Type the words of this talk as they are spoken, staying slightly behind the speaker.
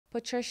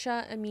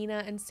Patricia,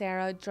 Amina, and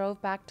Sarah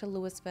drove back to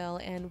Louisville,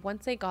 and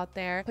once they got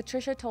there,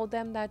 Patricia told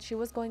them that she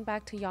was going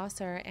back to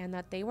Yaser and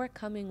that they were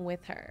coming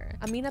with her.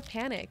 Amina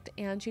panicked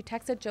and she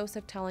texted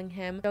Joseph telling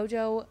him,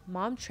 "Jojo,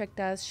 mom tricked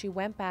us, she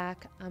went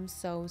back, I'm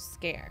so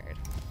scared."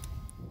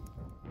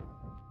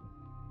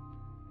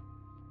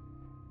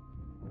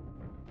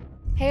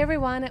 Hey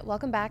everyone,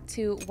 welcome back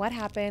to What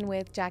Happened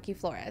with Jackie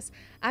Flores.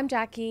 I'm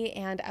Jackie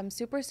and I'm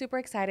super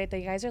excited that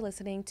you guys are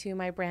listening to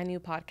my brand new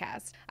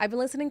podcast. I've been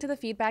listening to the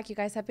feedback you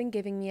guys have been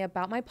giving me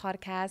about my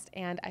podcast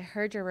and I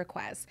heard your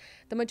requests.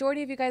 The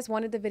majority of you guys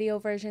wanted the video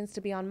versions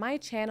to be on my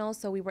channel,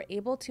 so we were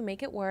able to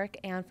make it work,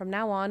 and from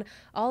now on,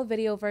 all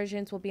video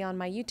versions will be on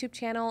my YouTube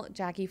channel,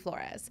 Jackie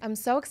Flores. I'm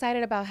so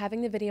excited about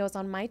having the videos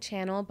on my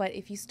channel, but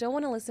if you still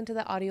want to listen to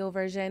the audio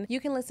version,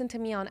 you can listen to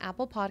me on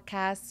Apple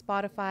Podcasts,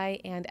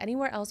 Spotify, and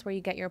anywhere else where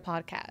you get your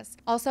podcast.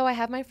 Also, I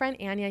have my friend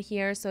Anya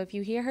here, so if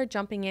you hear her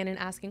jumping in and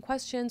asking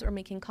questions or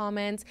making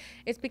comments,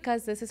 it's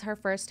because this is her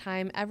first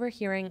time ever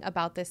hearing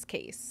about this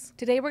case.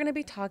 Today we're going to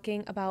be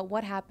talking about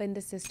what happened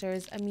to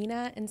sisters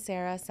Amina and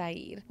Sarah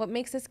Said. What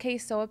makes this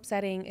case so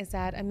upsetting is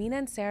that Amina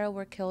and Sarah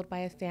were killed by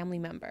a family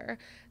member,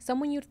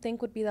 someone you'd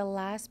think would be the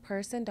last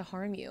person to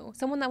harm you,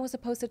 someone that was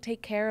supposed to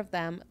take care of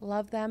them,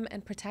 love them,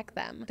 and protect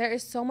them. There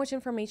is so much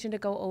information to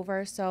go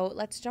over, so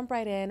let's jump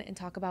right in and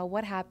talk about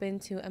what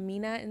happened to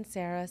Amina and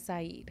Sarah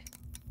Said.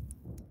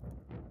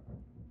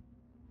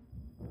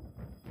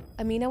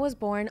 Amina was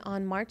born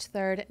on March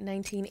 3rd,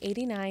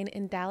 1989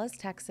 in Dallas,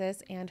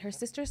 Texas, and her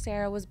sister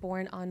Sarah was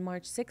born on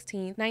March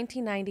 16,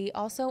 1990,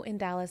 also in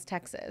Dallas,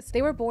 Texas.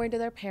 They were born to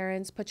their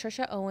parents,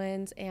 Patricia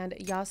Owens and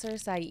Yaser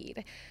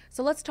Said.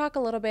 So let's talk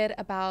a little bit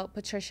about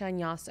Patricia and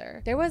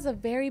Yaser. There was a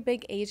very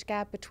big age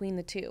gap between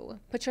the two.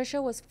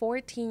 Patricia was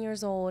 14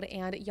 years old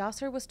and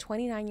Yaser was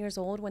 29 years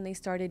old when they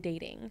started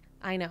dating.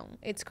 I know,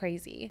 it's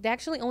crazy. They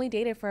actually only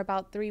dated for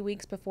about 3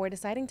 weeks before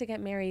deciding to get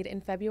married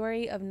in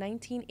February of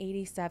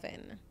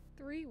 1987.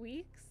 3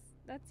 weeks?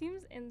 That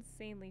seems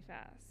insanely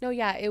fast. No,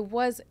 yeah, it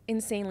was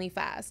insanely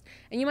fast.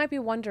 And you might be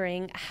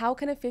wondering, how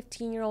can a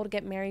 15-year-old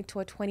get married to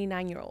a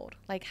 29-year-old?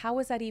 Like, how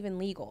is that even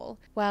legal?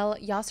 Well,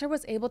 Yaser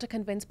was able to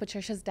convince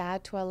Patricia's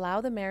dad to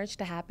allow the marriage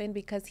to happen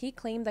because he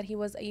claimed that he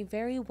was a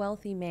very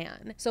wealthy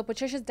man. So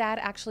Patricia's dad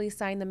actually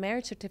signed the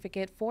marriage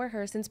certificate for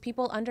her since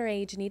people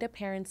underage need a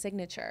parent's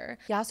signature.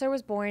 Yaser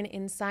was born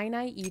in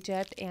Sinai,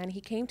 Egypt, and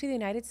he came to the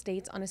United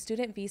States on a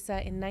student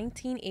visa in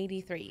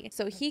 1983.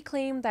 So he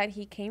claimed that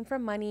he came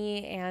from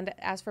money, and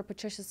as for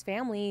Patricia's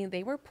family,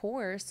 they were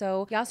poor,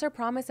 so Yaser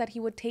promised that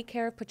he would take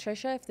care of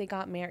Patricia if they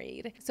got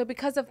married. So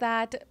because of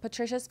that,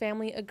 Patricia's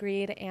family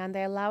agreed and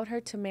they allowed her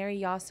to marry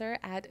Yaser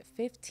at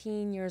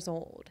 15 years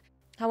old.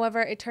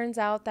 However, it turns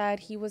out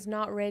that he was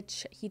not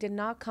rich. He did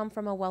not come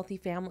from a wealthy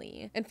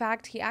family. In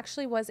fact, he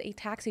actually was a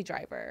taxi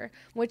driver,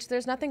 which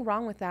there's nothing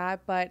wrong with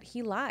that, but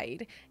he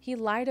lied. He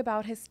lied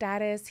about his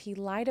status, he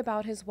lied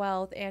about his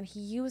wealth, and he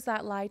used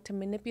that lie to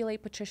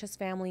manipulate Patricia's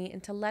family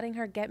into letting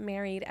her get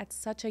married at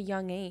such a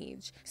young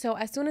age. So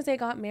as soon as they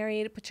got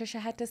married,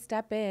 Patricia had to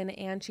step in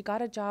and she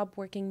got a job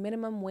working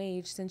minimum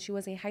wage since she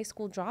was a high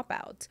school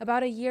dropout.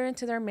 About a year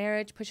into their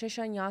marriage,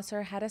 Patricia and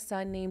Yaser had a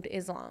son named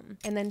Islam.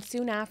 And then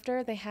soon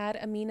after, they had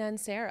Amina and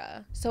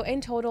Sarah. So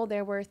in total,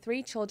 there were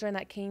 3 children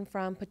that came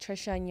from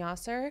Patricia and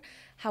Yaser.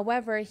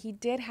 However, he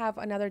did have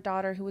another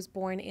daughter who was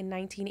born in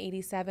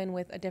 1987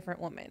 with a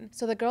different woman.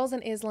 So the girls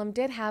in Islam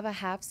did have a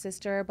half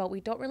sister, but we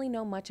don't really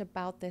know much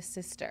about this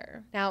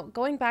sister. Now,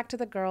 going back to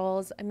the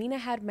girls, Amina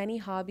had many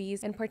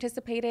hobbies and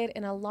participated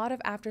in a lot of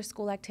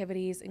after-school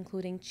activities,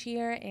 including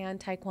cheer and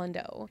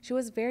taekwondo. She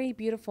was very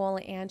beautiful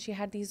and she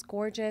had these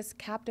gorgeous,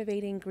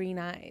 captivating green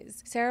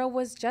eyes. Sarah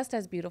was just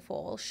as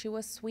beautiful. She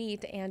was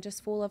sweet and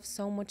just full of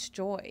so much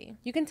joy.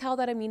 You can tell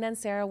that Amina and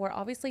Sarah were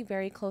obviously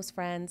very close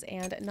friends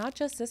and not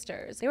just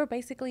sisters. They were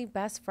basically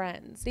best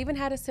friends. They even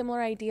had a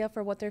similar idea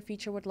for what their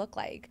future would look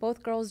like.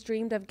 Both girls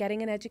dreamed of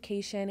getting an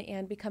education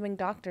and becoming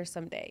doctors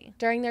someday.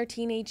 During their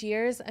teenage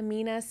years,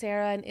 Amina,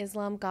 Sarah, and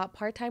Islam got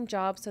part-time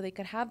jobs so they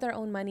could have their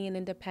own money and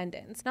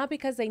independence, not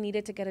because they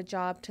needed to get a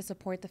job to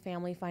support the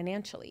family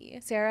financially.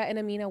 Sarah and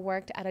Amina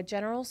worked at a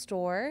general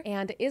store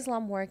and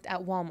Islam worked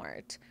at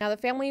Walmart. Now, the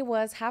family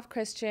was half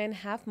Christian,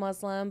 half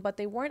Muslim, but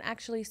they weren't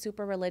actually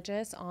super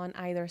religious on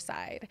either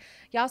side.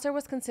 Yaser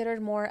was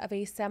considered more of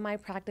a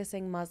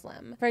semi-practicing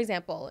Muslim. For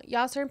example,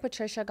 Yaser and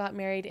Patricia got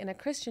married in a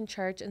Christian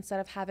church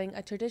instead of having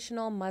a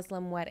traditional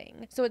Muslim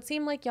wedding. So it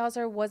seemed like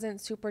Yaser wasn't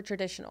super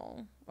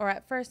traditional, or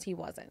at first he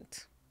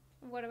wasn't.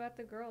 What about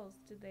the girls?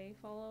 Did they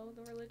follow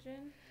the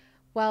religion?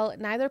 Well,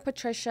 neither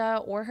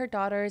Patricia or her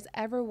daughters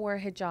ever wore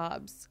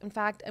hijabs. In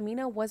fact,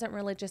 Amina wasn't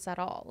religious at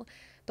all.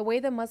 The way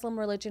the Muslim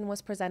religion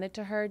was presented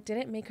to her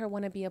didn't make her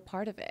want to be a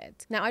part of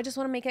it. Now, I just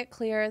want to make it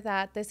clear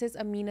that this is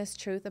Amina's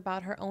truth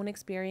about her own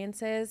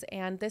experiences,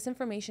 and this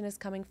information is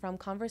coming from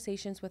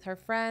conversations with her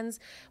friends,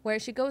 where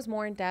she goes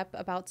more in depth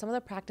about some of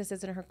the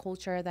practices in her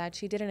culture that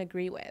she didn't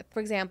agree with.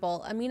 For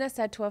example, Amina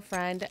said to a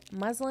friend,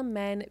 "Muslim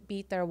men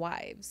beat their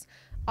wives."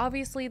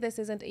 Obviously, this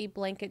isn't a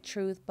blanket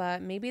truth,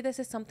 but maybe this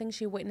is something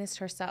she witnessed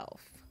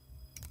herself.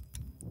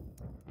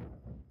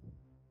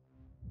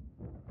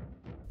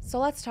 So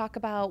let's talk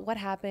about what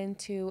happened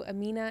to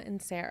Amina and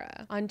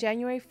Sarah. On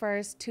January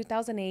 1st,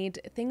 2008,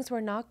 things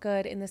were not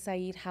good in the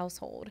Said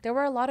household. There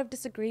were a lot of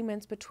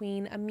disagreements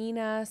between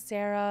Amina,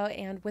 Sarah,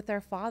 and with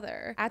their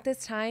father. At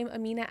this time,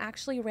 Amina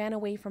actually ran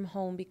away from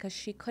home because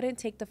she couldn't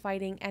take the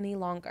fighting any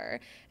longer,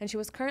 and she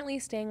was currently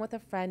staying with a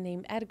friend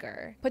named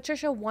Edgar.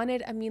 Patricia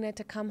wanted Amina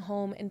to come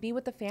home and be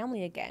with the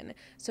family again,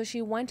 so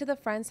she went to the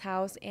friend's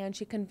house and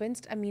she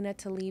convinced Amina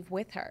to leave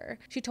with her.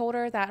 She told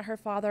her that her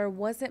father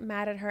wasn't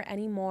mad at her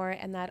anymore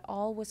and that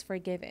all was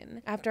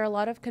forgiven. After a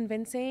lot of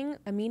convincing,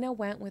 Amina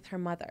went with her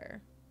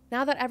mother.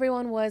 Now that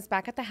everyone was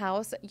back at the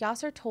house,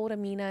 Yaser told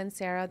Amina and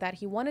Sarah that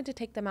he wanted to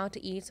take them out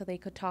to eat so they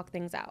could talk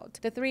things out.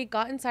 The three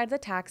got inside the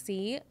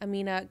taxi.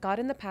 Amina got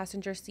in the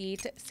passenger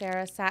seat.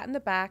 Sarah sat in the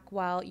back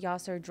while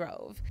Yaser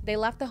drove. They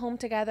left the home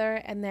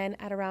together, and then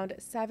at around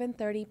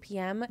 7:30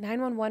 p.m.,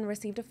 911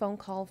 received a phone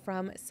call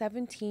from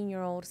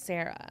 17-year-old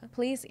Sarah.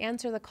 Police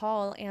answer the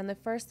call, and the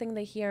first thing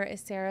they hear is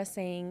Sarah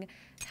saying,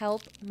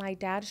 "Help, my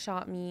dad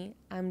shot me.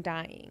 I'm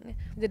dying."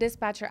 The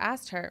dispatcher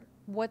asked her,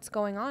 "What's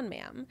going on,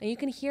 ma'am?" And you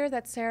can hear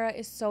that Sarah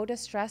is so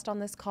distressed on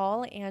this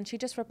call, and she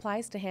just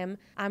replies to him,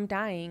 "I'm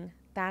dying.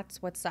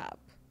 That's what's up."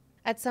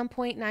 At some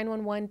point,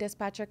 911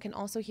 dispatcher can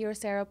also hear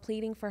Sarah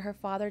pleading for her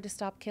father to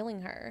stop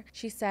killing her.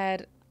 She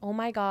said, "Oh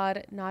my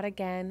God, not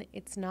again.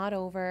 It's not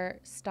over.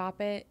 Stop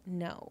it.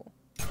 No."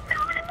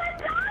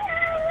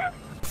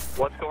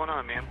 What's going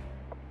on, ma'am?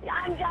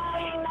 I'm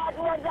dying. That's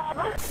what's up.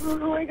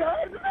 Oh my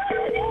God.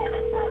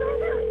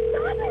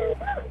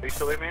 Are you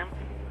still there, ma'am?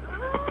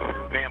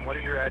 Ma'am, what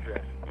is your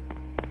address?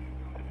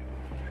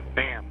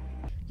 Ma'am.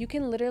 You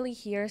can literally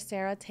hear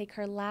Sarah take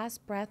her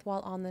last breath while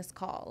on this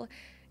call.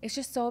 It's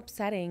just so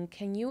upsetting.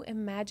 Can you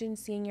imagine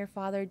seeing your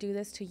father do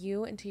this to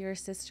you and to your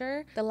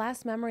sister? The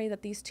last memory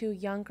that these two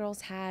young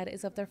girls had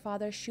is of their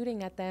father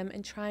shooting at them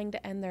and trying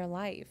to end their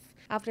life.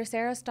 After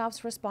Sarah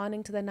stops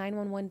responding to the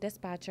 911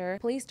 dispatcher,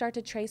 police start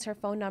to trace her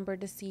phone number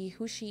to see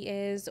who she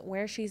is,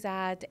 where she's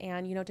at,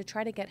 and, to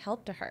try to get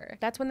help to her.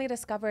 That's when they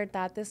discovered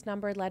that this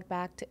number led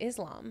back to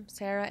Islam,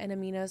 Sarah and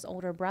Amina's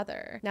older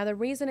brother. Now, the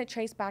reason it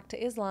traced back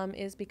to Islam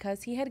is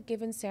because he had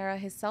given Sarah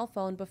his cell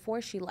phone before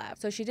she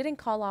left, so she didn't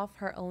call off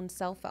her own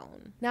cell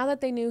phone. Now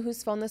that they knew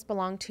whose phone this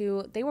belonged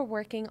to, they were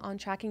working on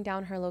tracking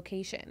down her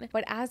location.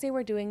 But as they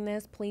were doing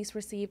this, police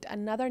received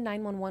another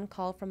 911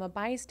 call from a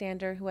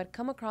bystander who had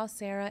come across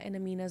Sarah and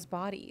Amina's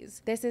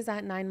bodies. This is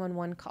that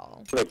 911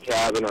 call. The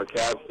cab in our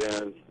cab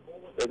stand,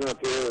 it doesn't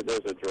appear that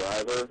there's a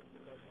driver,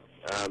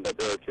 but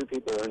there are two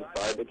people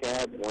inside the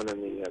cab, one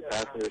in the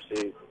passenger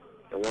seat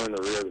and one in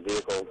the rear of the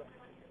vehicle.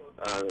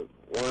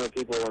 One of the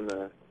people in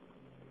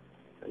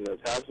the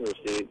passenger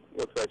seat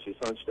looks like she's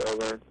hunched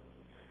over,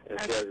 and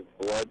she has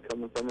blood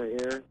coming from her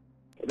ear.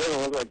 It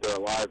doesn't look like they're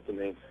alive to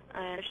me.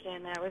 I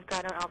understand that. We've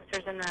got our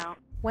officers en route.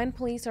 When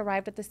police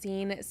arrived at the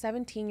scene,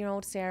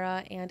 17-year-old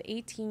Sarah and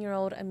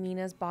 18-year-old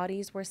Amina's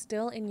bodies were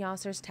still in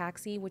Yaser's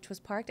taxi, which was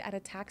parked at a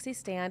taxi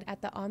stand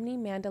at the Omni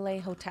Mandalay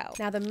Hotel.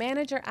 Now, the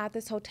manager at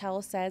this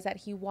hotel says that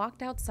he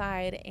walked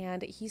outside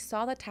and he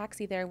saw the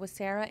taxi there with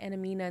Sarah and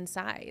Amina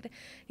inside.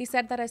 He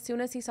said that as soon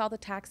as he saw the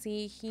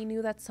taxi, he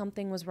knew that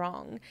something was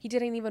wrong. He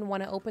didn't even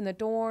want to open the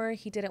door.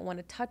 He didn't want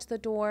to touch the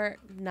door.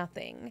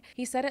 Nothing.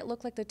 He said it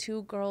looked like the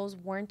two girls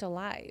weren't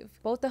alive.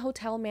 Both the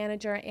hotel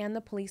manager and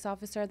the police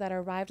officer that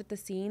arrived at the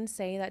scene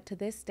say that to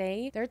this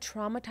day, they're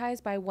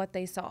traumatized by what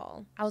they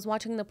saw. I was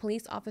watching the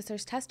police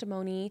officer's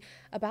testimony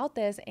about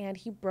this and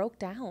he broke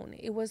down.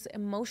 It was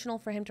emotional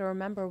for him to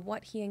remember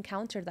what he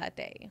encountered that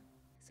day.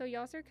 So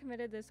Yaser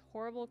committed this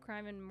horrible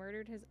crime and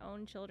murdered his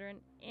own children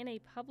in a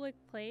public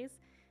place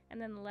and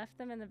then left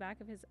them in the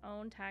back of his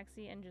own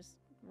taxi and just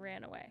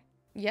ran away.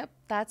 Yep,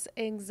 that's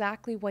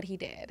exactly what he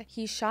did.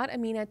 He shot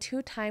Amina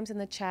 2 times in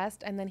the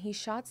chest and then he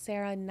shot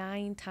Sarah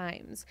 9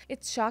 times.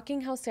 It's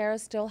shocking how Sarah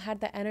still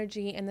had the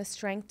energy and the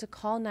strength to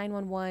call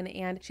 911,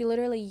 and she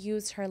literally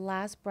used her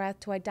last breath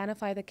to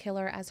identify the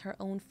killer as her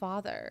own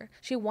father.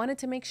 She wanted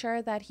to make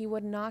sure that he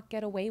would not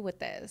get away with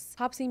this.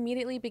 Cops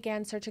immediately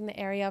began searching the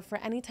area for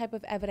any type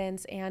of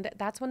evidence, and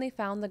that's when they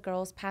found the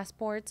girls'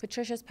 passports,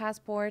 Patricia's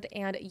passport,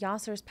 and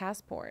Yaser's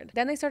passport.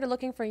 Then they started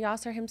looking for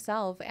Yaser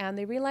himself, and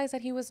they realized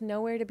that he was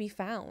nowhere to be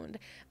found.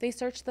 They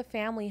searched the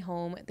family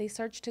home, they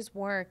searched his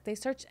work, they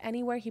searched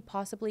anywhere he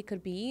possibly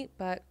could be,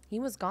 but he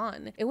was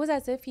gone. It was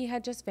as if he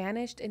had just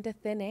vanished into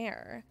thin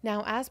air.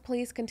 Now, as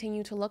police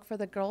continue to look for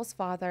the girl's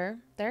father,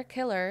 their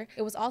killer,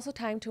 it was also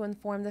time to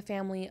inform the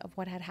family of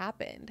what had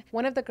happened.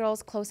 One of the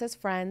girl's closest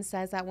friends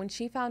says that when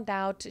she found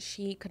out,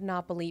 she could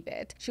not believe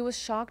it. She was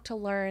shocked to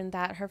learn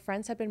that her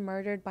friends had been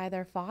murdered by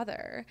their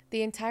father.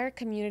 The entire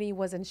community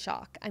was in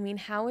shock. I mean,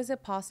 how is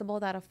it possible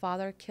that a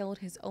father killed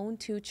his own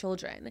 2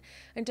 children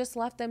and just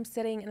left them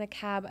sitting in a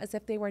cab as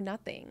if they were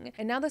nothing?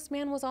 And now this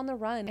man was on the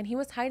run and he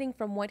was hiding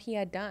from what he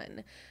had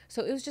done.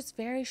 So it was just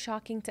very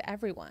shocking to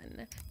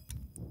everyone.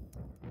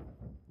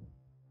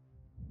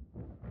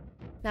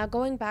 Now,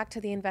 going back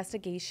to the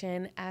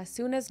investigation, as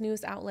soon as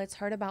news outlets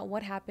heard about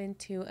what happened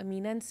to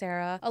Amina and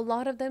Sarah, a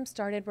lot of them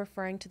started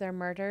referring to their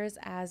murders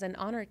as an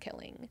honor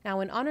killing. Now,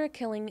 an honor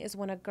killing is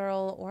when a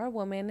girl or a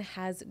woman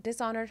has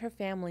dishonored her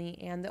family,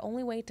 and the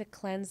only way to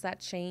cleanse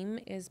that shame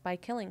is by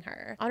killing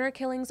her. Honor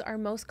killings are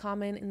most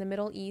common in the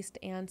Middle East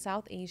and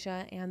South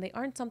Asia, and they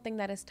aren't something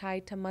that is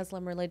tied to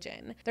Muslim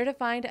religion. They're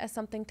defined as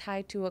something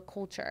tied to a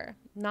culture,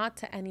 not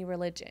to any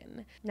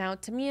religion. Now,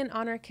 to me, an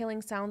honor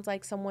killing sounds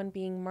like someone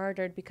being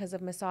murdered because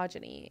of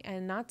misogyny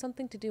and not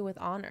something to do with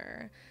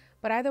honor.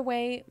 But either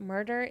way,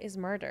 murder is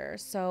murder,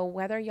 so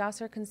whether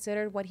Yaser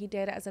considered what he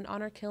did as an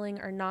honor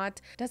killing or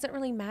not doesn't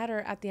really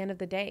matter at the end of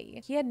the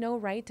day. He had no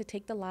right to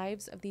take the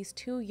lives of these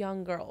two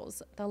young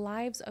girls, the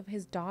lives of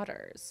his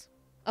daughters.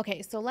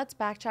 Okay, so let's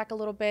backtrack a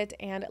little bit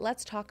and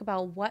let's talk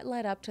about what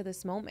led up to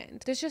this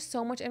moment. There's just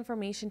so much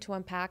information to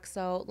unpack,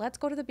 so let's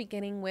go to the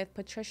beginning with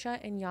Patricia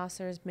and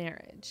Yaser's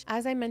marriage.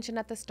 As I mentioned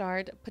at the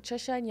start,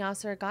 Patricia and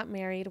Yaser got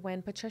married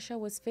when Patricia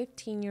was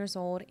 15 years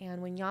old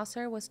and when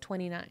Yaser was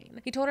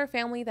 29. He told her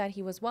family that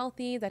he was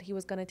wealthy, that he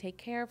was going to take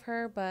care of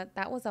her, but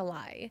that was a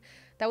lie.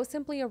 That was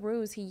simply a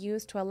ruse he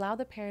used to allow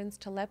the parents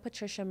to let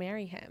Patricia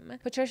marry him.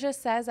 Patricia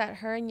says that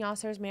her and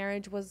Yaser's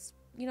marriage was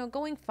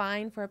going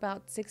fine for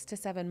about 6 to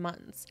 7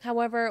 months.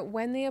 However,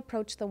 when they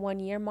approached the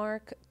 1-year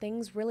mark,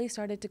 things really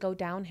started to go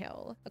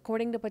downhill.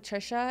 According to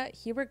Patricia,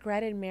 he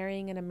regretted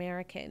marrying an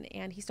American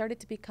and he started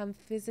to become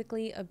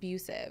physically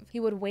abusive. He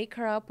would wake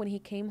her up when he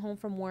came home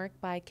from work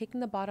by kicking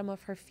the bottom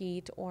of her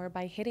feet or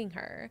by hitting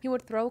her. He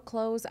would throw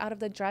clothes out of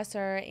the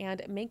dresser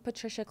and make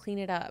Patricia clean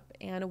it up.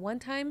 And one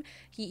time,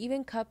 he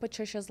even cut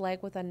Patricia's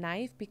leg with a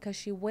knife because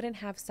she wouldn't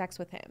have sex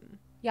with him.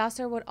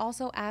 Yaser would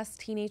also ask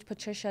teenage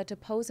Patricia to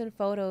pose in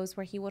photos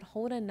where he would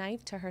hold a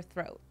knife to her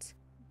throat.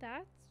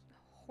 That's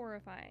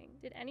horrifying.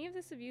 Did any of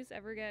this abuse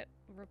ever get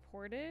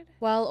reported?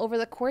 Well, over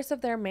the course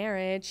of their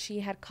marriage,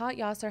 she had caught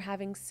Yaser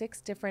having 6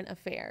 different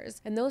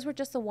affairs, and those were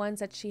just the ones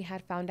that she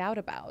had found out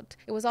about.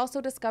 It was also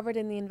discovered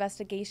in the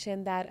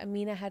investigation that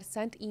Amina had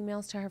sent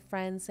emails to her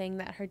friends saying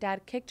that her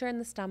dad kicked her in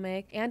the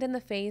stomach and in the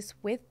face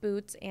with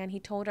boots, and he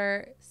told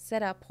her,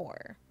 "Sit up,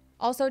 whore."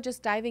 Also,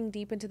 just diving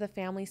deep into the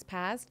family's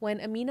past, when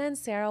Amina and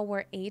Sarah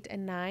were 8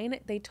 and 9,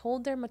 they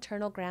told their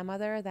maternal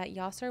grandmother that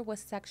Yaser was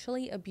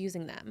sexually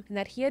abusing them and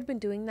that he had been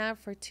doing that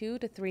for 2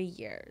 to 3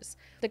 years.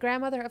 The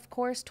grandmother, of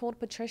course, told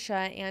Patricia,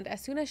 and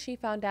as soon as she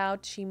found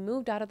out, she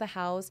moved out of the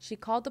house, she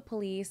called the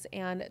police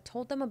and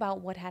told them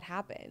about what had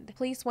happened.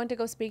 Police went to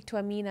go speak to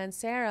Amina and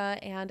Sarah,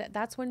 and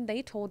that's when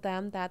they told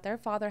them that their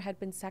father had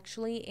been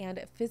sexually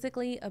and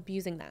physically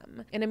abusing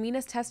them. In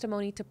Amina's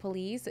testimony to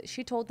police,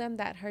 she told them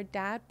that her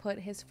dad put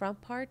his front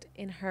part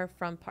in her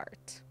front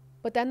part.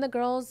 But then the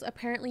girls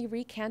apparently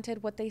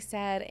recanted what they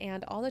said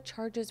and all the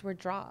charges were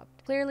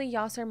dropped. Clearly,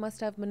 Yaser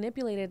must have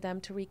manipulated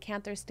them to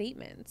recant their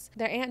statements.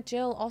 Their Aunt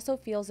Jill also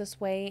feels this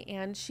way,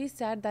 and she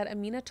said that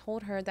Amina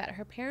told her that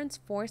her parents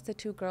forced the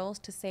 2 girls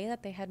to say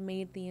that they had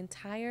made the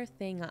entire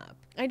thing up.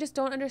 I just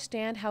don't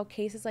understand how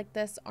cases like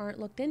this aren't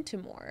looked into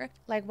more.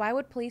 Like, why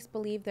would police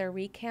believe their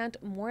recant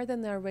more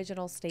than their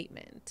original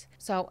statement?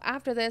 So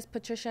after this,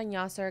 Patricia and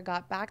Yaser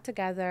got back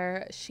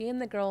together. She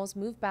and the girls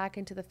moved back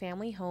into the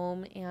family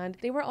home, and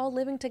they were all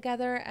living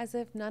together as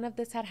if none of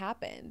this had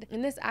happened.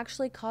 And this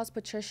actually caused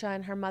Patricia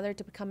and her mother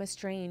to become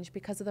estranged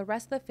because the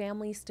rest of the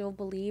family still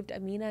believed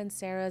Amina and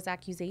Sarah's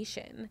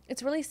accusation.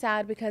 It's really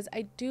sad because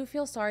I do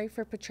feel sorry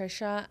for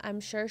Patricia. I'm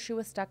sure she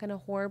was stuck in a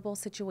horrible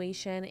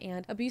situation,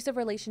 and abusive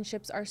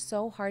relationships are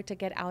so hard to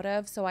get out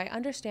of, so I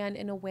understand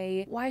in a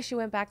way why she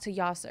went back to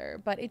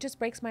Yaser, but it just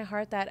breaks my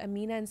heart that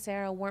Amina and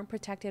Sarah weren't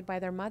protected by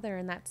their mother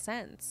in that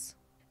sense.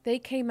 They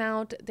came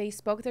out, they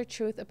spoke their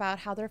truth about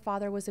how their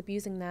father was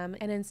abusing them,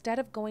 and instead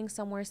of going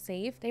somewhere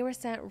safe, they were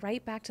sent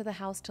right back to the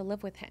house to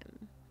live with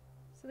him.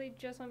 So they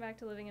just went back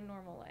to living a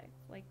normal life,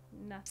 like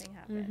nothing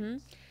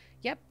happened.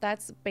 Yep,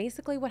 that's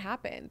basically what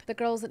happened. The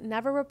girls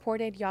never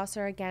reported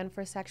Yaser again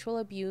for sexual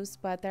abuse,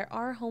 but there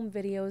are home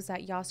videos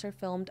that Yaser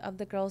filmed of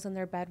the girls in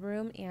their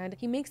bedroom, and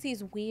he makes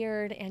these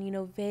weird and,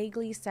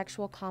 vaguely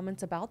sexual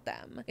comments about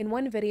them. In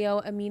one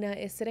video, Amina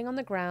is sitting on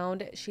the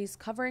ground, she's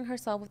covering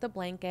herself with a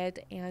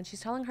blanket, and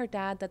she's telling her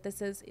dad that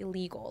this is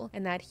illegal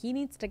and that he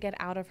needs to get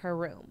out of her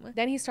room.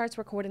 Then he starts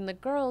recording the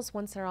girls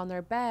once they're on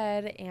their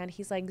bed, and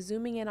he's like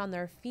zooming in on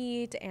their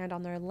feet and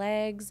on their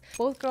legs.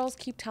 Both girls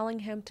keep telling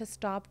him to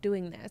stop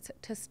doing this,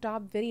 to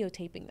stop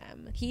videotaping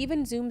them. He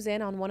even zooms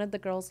in on one of the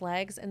girls'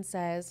 legs and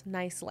says,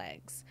 "Nice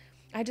legs."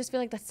 I just feel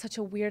like that's such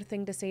a weird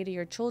thing to say to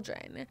your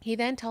children. He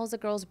then tells the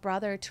girl's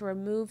brother to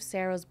remove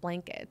Sarah's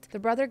blanket. The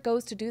brother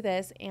goes to do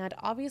this, and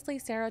obviously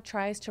Sarah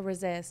tries to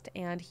resist,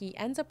 and he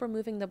ends up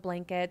removing the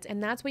blanket,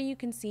 and that's when you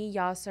can see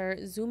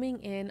Yaser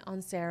zooming in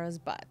on Sarah's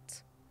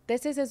butt.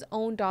 This is his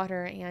own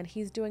daughter, and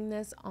he's doing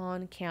this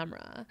on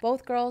camera.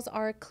 Both girls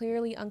are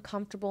clearly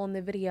uncomfortable in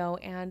the video,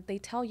 and they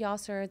tell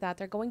Yaser that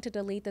they're going to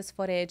delete this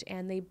footage,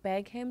 and they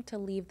beg him to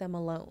leave them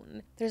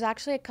alone. There's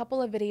actually a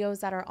couple of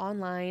videos that are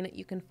online.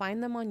 You can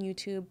find them on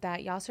YouTube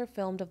that Yaser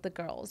filmed of the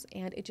girls,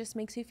 and it just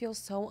makes you feel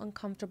so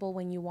uncomfortable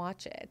when you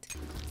watch it.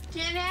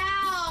 Get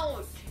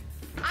out!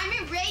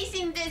 I'm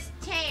erasing this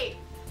tape!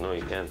 No,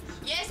 you can't.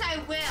 Yes, I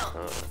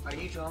will. Are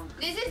you drunk?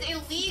 This is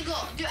illegal.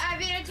 Do I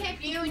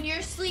videotape you when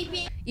you're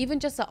sleeping? Even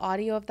just the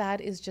audio of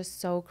that is just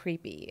so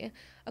creepy.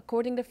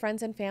 According to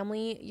friends and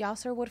family,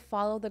 Yaser would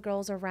follow the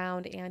girls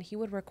around and he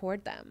would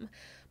record them.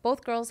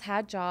 Both girls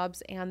had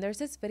jobs, and there's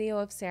this video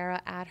of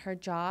Sarah at her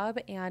job,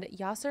 and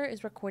Yaser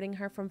is recording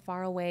her from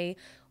far away,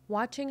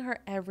 watching her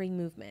every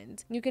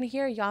movement. You can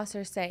hear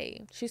Yaser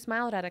say, "She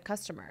smiled at a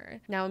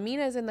customer." Now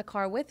Amina is in the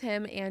car with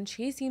him, and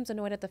she seems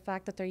annoyed at the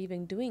fact that they're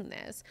even doing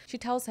this. She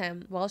tells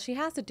him, well, she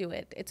has to do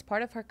it. It's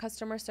part of her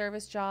customer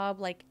service job,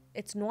 like,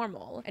 it's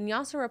normal. And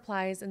Yaser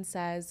replies and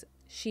says,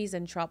 she's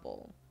in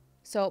trouble.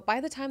 So by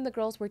the time the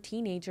girls were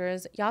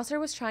teenagers, Yaser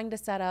was trying to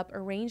set up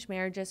arranged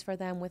marriages for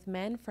them with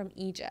men from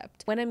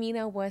Egypt. When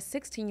Amina was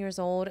 16 years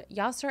old,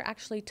 Yaser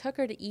actually took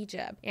her to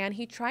Egypt, and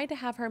he tried to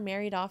have her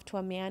married off to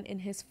a man in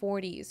his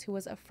 40s who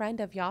was a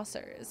friend of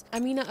Yaser's.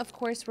 Amina, of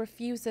course,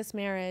 refused this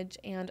marriage,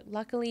 and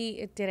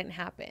luckily it didn't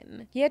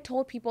happen. He had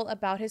told people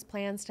about his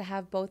plans to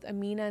have both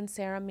Amina and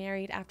Sarah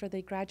married after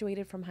they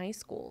graduated from high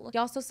school. He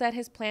also said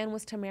his plan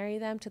was to marry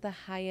them to the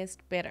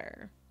highest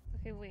bidder.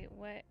 Okay,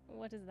 wait,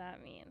 what does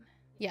that mean?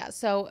 Yeah,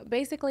 so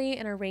basically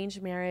an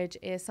arranged marriage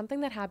is something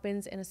that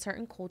happens in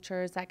certain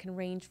cultures that can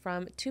range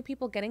from two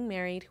people getting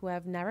married who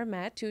have never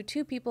met to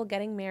two people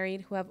getting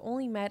married who have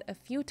only met a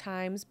few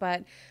times,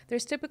 but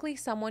there's typically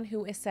someone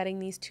who is setting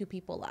these two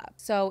people up.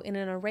 So in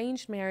an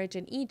arranged marriage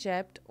in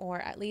Egypt,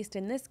 or at least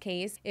in this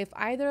case, if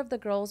either of the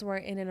girls were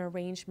in an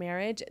arranged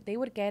marriage, they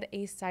would get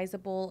a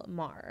sizable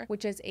mar,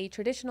 which is a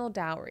traditional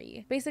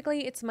dowry.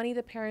 Basically, it's money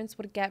the parents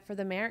would get for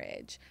the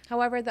marriage.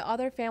 However, the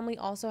other family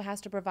also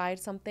has to provide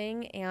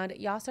something, and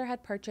Yaser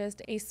had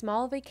purchased a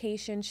small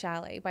vacation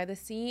chalet by the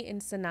sea in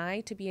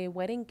Sinai to be a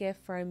wedding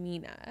gift for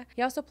Amina.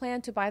 He also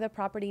planned to buy the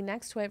property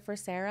next to it for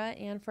Sarah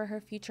and for her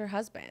future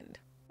husband.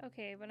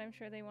 Okay, but I'm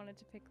sure they wanted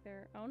to pick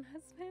their own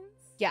husbands?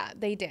 Yeah,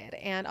 they did.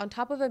 And on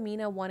top of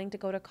Amina wanting to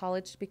go to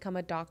college to become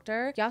a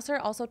doctor, Yaser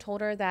also told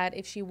her that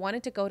if she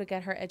wanted to go to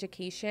get her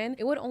education,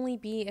 it would only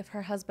be if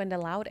her husband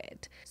allowed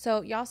it.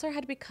 So Yaser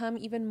had become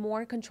even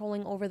more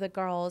controlling over the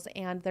girls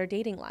and their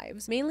dating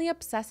lives, mainly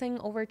obsessing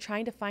over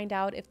trying to find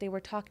out if they were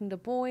talking to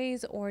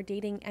boys or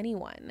dating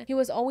anyone. He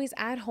was always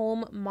at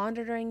home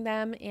monitoring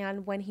them,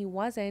 and when he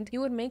wasn't, he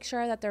would make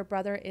sure that their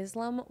brother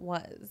Islam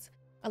was.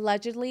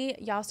 Allegedly,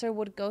 Yaser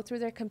would go through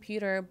their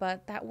computer,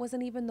 but that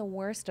wasn't even the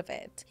worst of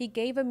it. He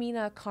gave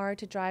Amina a car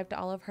to drive to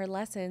all of her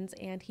lessons,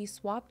 and he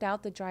swapped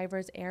out the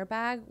driver's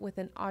airbag with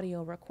an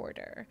audio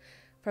recorder.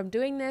 From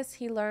doing this,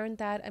 he learned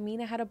that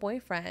Amina had a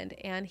boyfriend,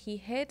 and he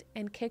hit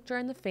and kicked her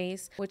in the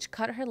face, which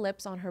cut her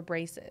lips on her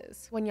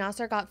braces. When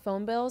Yaser got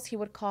phone bills, he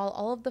would call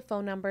all of the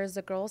phone numbers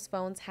the girls'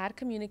 phones had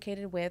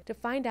communicated with to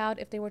find out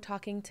if they were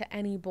talking to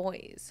any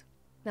boys.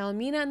 Now,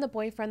 Amina and the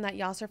boyfriend that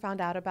Yaser found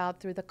out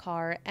about through the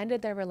car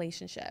ended their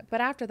relationship,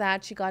 but after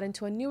that, she got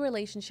into a new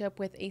relationship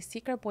with a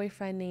secret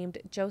boyfriend named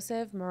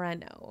Joseph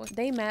Moreno.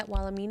 They met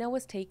while Amina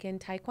was taking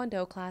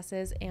Taekwondo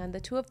classes, and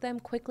the two of them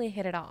quickly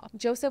hit it off.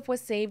 Joseph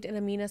was saved in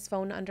Amina's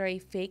phone under a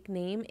fake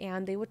name,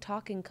 and they would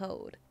talk in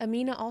code.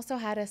 Amina also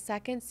had a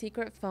second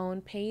secret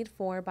phone paid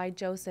for by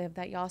Joseph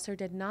that Yaser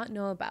did not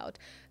know about,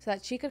 so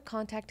that she could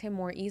contact him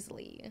more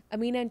easily.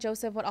 Amina and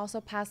Joseph would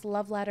also pass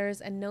love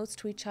letters and notes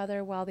to each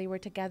other while they were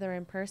together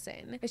in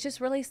person. It's just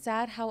really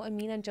sad how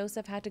Amina and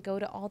Joseph had to go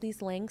to all these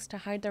lengths to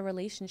hide their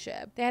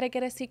relationship. They had to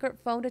get a secret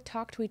phone to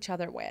talk to each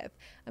other with.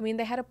 I mean,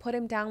 they had to put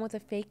him down with a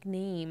fake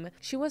name.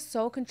 She was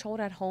so controlled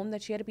at home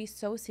that she had to be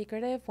so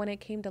secretive when it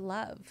came to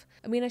love.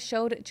 Amina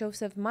showed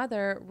Joseph's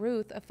mother,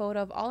 Ruth, a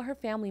photo of all her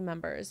family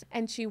members,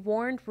 and she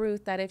warned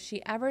Ruth that if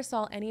she ever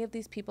saw any of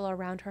these people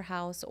around her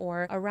house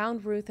or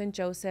around Ruth and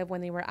Joseph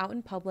when they were out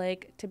in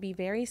public, to be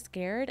very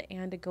scared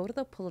and to go to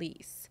the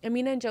police.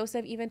 Amina and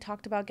Joseph even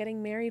talked about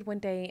getting married one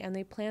day, and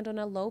they planned on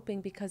eloping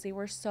because they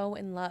were so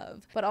in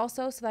love, but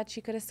also so that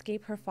she could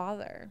escape her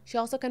father. She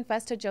also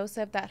confessed to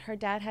Joseph that her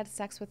dad had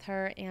sex with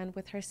her and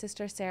with her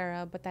sister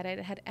Sarah, but that it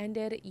had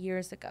ended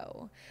years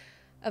ago.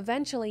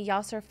 Eventually,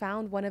 Yaser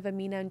found one of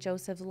Amina and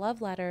Joseph's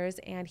love letters,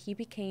 and he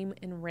became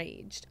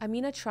enraged.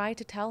 Amina tried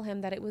to tell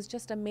him that it was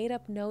just a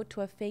made-up note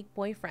to a fake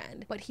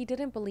boyfriend, but he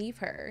didn't believe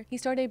her. He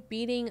started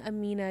beating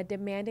Amina,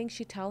 demanding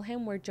she tell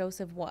him where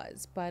Joseph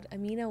was, but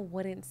Amina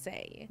wouldn't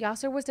say.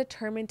 Yaser was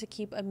determined to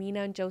keep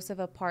Amina and Joseph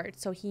apart,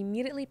 so he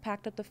immediately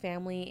packed up the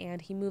family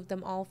and he moved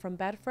them all from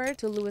Bedford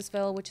to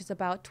Louisville, which is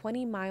about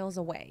 20 miles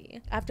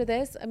away. After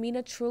this,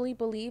 Amina truly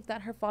believed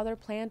that her father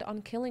planned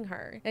on killing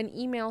her. In an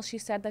email, she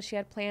said that she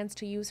had plans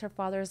to use her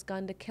father's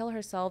gun to kill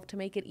herself to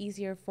make it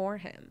easier for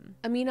him.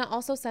 Amina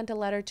also sent a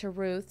letter to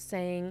Ruth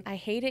saying, "I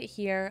hate it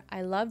here,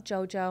 I love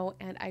Jojo,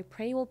 and I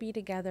pray we'll be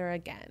together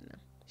again."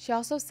 She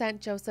also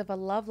sent Joseph a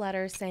love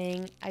letter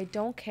saying, "I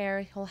don't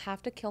care, he'll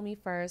have to kill me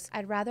first.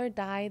 I'd rather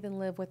die than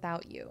live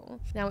without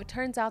you." Now it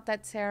turns out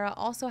that Sarah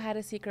also had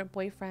a secret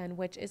boyfriend,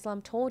 which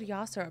Islam told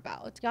Yaser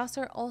about.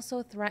 Yaser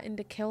also threatened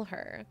to kill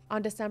her.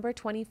 On December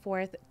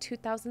 24th,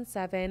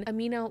 2007,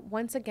 Amina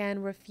once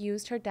again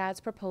refused her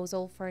dad's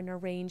proposal for an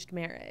arranged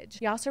marriage.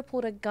 Yaser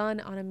pulled a gun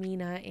on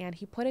Amina and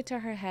he put it to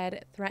her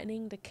head,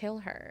 threatening to kill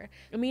her.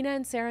 Amina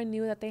and Sarah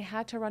knew that they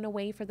had to run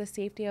away for the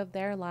safety of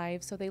their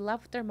lives, so they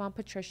left with their mom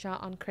Patricia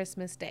on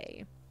Christmas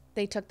Day.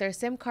 They took their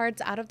SIM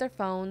cards out of their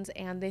phones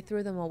and they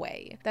threw them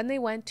away. Then they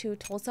went to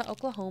Tulsa,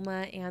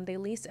 Oklahoma, and they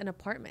leased an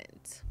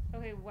apartment.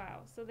 Okay,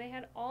 wow. So they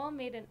had all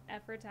made an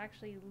effort to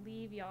actually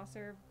leave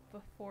Yaser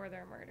before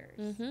their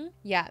murders.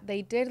 Yeah,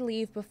 they did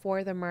leave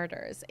before the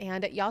murders,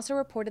 and Yaser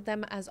reported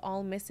them as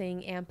all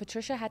missing, and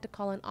Patricia had to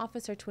call an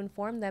officer to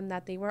inform them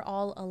that they were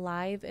all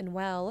alive and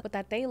well, but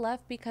that they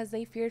left because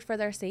they feared for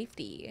their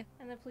safety.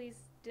 And the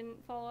police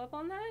didn't follow up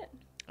on that?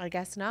 I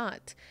guess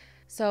not.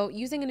 So,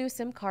 using a new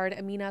SIM card,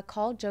 Amina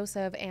called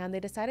Joseph and they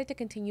decided to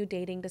continue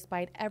dating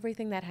despite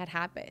everything that had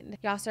happened.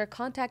 Yaser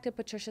contacted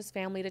Patricia's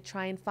family to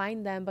try and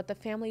find them, but the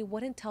family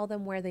wouldn't tell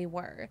them where they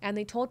were, and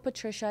they told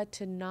Patricia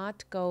to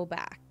not go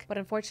back. But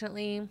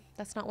unfortunately,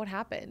 that's not what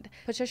happened.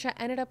 Patricia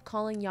ended up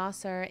calling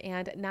Yaser,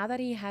 and now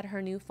that he had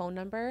her new phone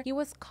number, he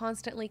was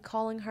constantly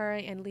calling her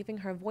and leaving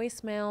her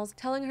voicemails,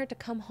 telling her to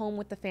come home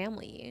with the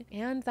family.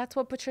 And that's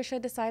what Patricia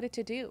decided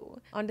to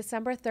do. On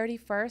December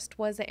 31st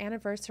was the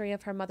anniversary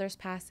of her mother's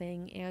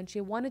passing, and she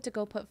wanted to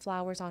go put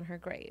flowers on her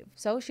grave.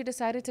 So she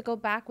decided to go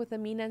back with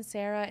Amina and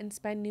Sarah and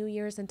spend New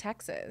Year's in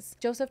Texas.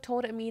 Joseph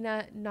told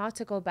Amina not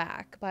to go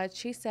back, but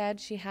she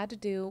said she had to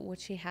do what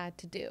she had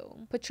to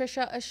do.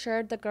 Patricia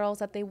assured the girls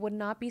that they would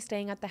not be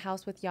staying at the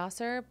house with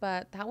Yaser,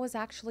 but that was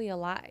actually a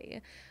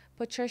lie.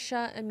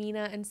 Patricia,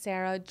 Amina, and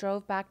Sarah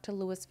drove back to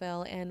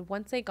Louisville, and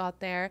once they got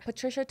there,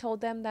 Patricia told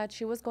them that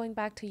she was going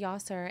back to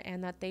Yaser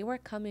and that they were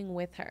coming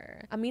with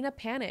her. Amina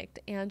panicked,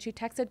 and she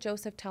texted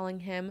Joseph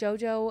telling him,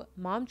 "Jojo,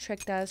 mom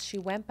tricked us, she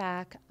went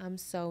back, I'm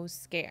so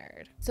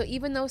scared." So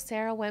even though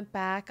Sarah went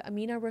back,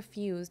 Amina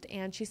refused,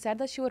 and she said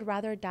that she would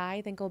rather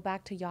die than go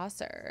back to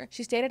Yaser.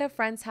 She stayed at a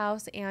friend's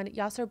house, and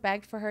Yaser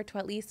begged for her to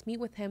at least meet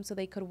with him so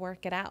they could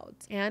work it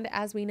out. And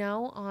as we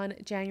know, on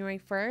January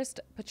 1st,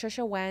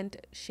 Patricia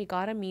went, she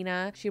got Amina,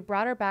 she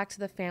brought her back to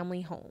the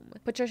family home.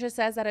 Patricia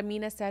says that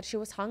Amina said she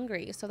was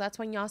hungry, so that's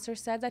when Yaser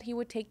said that he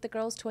would take the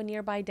girls to a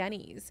nearby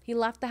Denny's. He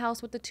left the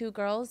house with the two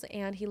girls,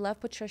 and he left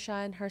Patricia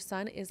and her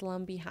son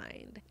Islam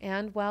behind.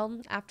 And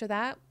well, after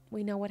that,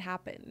 we know what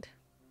happened.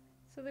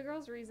 So the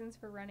girls' reasons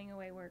for running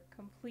away were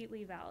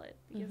completely valid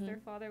because their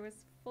father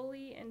was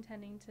fully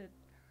intending to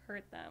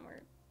hurt them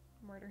or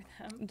murder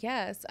them.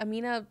 Yes,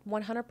 Amina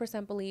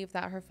 100% believed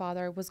that her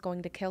father was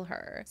going to kill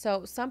her.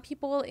 So some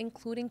people,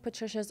 including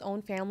Patricia's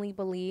own family,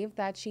 believe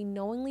that she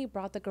knowingly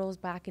brought the girls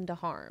back into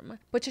harm.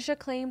 Patricia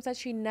claims that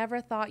she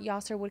never thought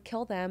Yaser would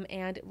kill them,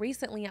 and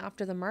recently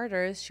after the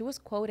murders, she was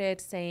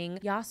quoted saying,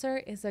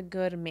 "Yaser is a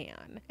good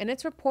man." And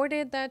it's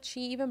reported that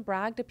she even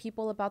bragged to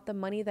people about the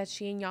money that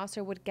she and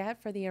Yaser would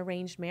get for the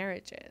arranged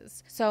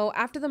marriages. So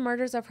after the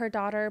murders of her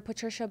daughter,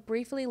 Patricia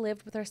briefly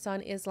lived with her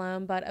son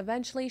Islam, but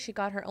eventually she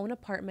got her own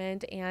apartment,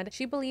 and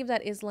she believed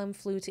that Islam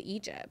flew to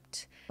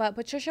Egypt. But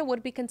Patricia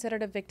would be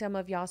considered a victim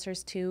of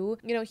Yaser's too.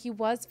 You know, he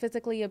was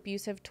physically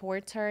abusive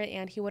towards her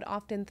and he would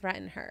often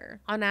threaten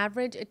her. On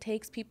average, it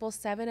takes people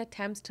 7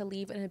 attempts to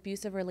leave an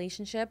abusive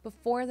relationship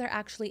before they're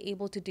actually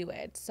able to do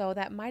it. So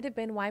that might have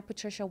been why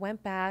Patricia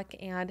went back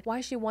and why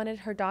she wanted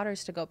her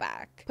daughters to go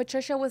back.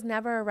 Patricia was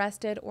never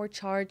arrested or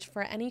charged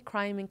for any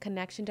crime in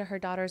connection to her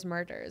daughter's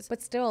murders.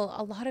 But still,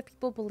 a lot of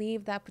people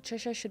believe that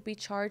Patricia should be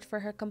charged for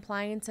her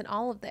compliance in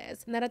all of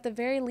this, and that at the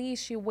very least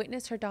she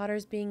witnessed her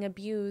daughters being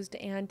abused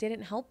and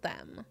didn't help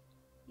them.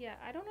 Yeah,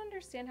 I don't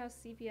understand how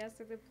CPS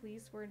or the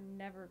police were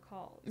never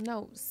called.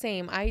 No,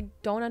 same. I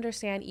don't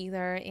understand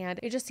either, and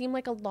it just seemed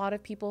like a lot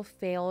of people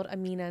failed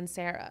Amina and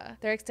Sarah.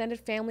 Their extended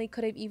family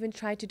could have even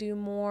tried to do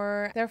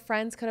more. Their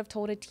friends could have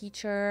told a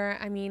teacher.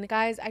 I mean,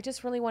 guys, I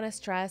just really want to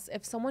stress,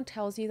 if someone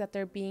tells you that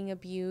they're being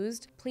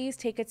abused, please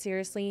take it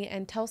seriously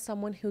and tell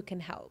someone who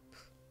can help.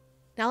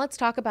 Now let's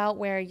talk about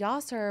where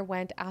Yaser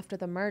went after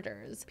the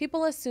murders.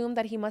 People assume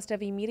that he must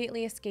have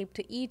immediately escaped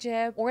to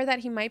Egypt or that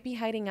he might be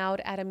hiding out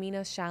at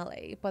Amina's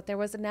chalet, but there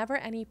was never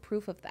any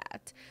proof of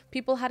that.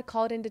 People had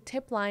called into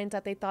tip lines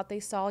that they thought they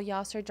saw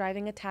Yaser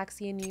driving a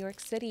taxi in New York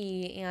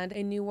City and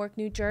in Newark,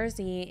 New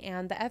Jersey,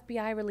 and the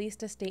FBI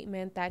released a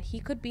statement that he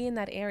could be in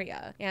that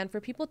area and for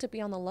people to be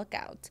on the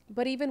lookout.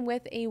 But even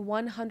with a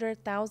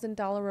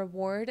 $100,000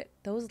 reward,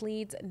 those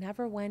leads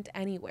never went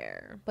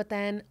anywhere. But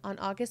then on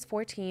August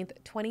 14th,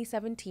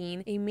 2017,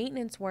 2017, a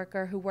maintenance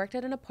worker who worked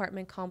at an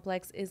apartment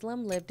complex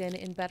Islam lived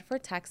in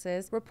Bedford,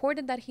 Texas,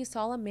 reported that he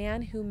saw a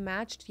man who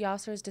matched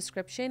Yaser's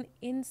description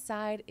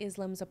inside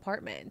Islam's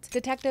apartment.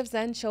 Detectives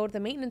then showed the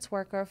maintenance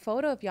worker a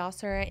photo of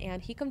Yaser,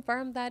 and he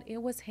confirmed that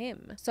it was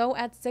him. So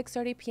at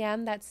 6:30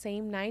 p.m. that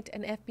same night,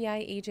 an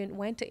FBI agent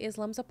went to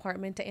Islam's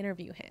apartment to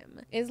interview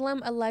him.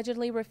 Islam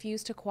allegedly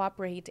refused to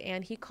cooperate,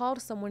 and he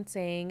called someone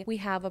saying, "We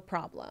have a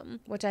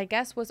problem," which I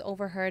guess was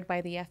overheard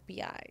by the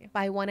FBI.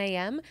 By 1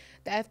 a.m.,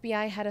 the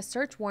FBI had a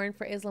search warrant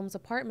for Islam's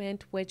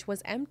apartment, which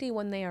was empty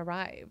when they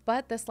arrived.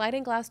 But the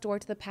sliding glass door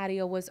to the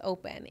patio was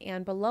open,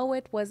 and below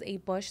it was a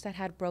bush that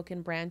had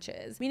broken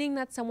branches, meaning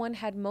that someone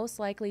had most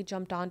likely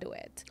jumped onto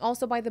it.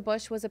 Also by the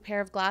bush was a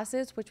pair of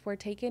glasses, which were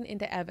taken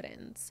into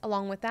evidence.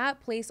 Along with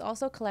that, police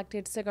also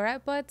collected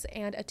cigarette butts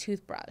and a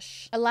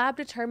toothbrush. A lab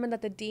determined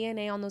that the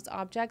DNA on those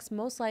objects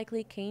most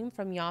likely came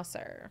from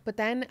Yaser. But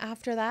then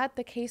after that,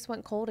 the case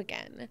went cold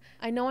again.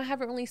 I know I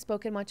haven't really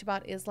spoken much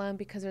about Islam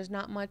because there's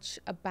not much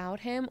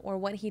about him or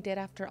what he did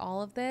after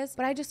all of this,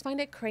 but I just find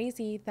it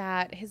crazy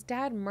that his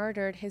dad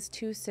murdered his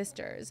two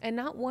sisters, and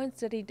not once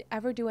did he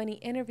ever do any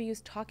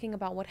interviews talking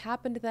about what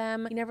happened to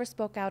them. He never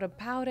spoke out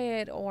about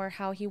it or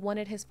how he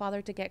wanted his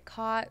father to get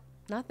caught.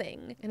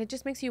 Nothing. And it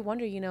just makes you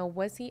wonder,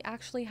 was he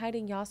actually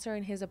hiding Yaser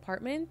in his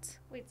apartment?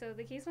 Wait, so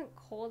the case went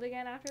cold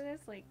again after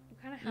this? Like, you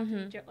kind of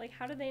have to be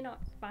how did they not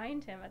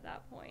find him at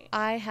that point?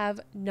 I have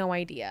no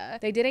idea.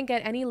 They didn't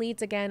get any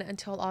leads again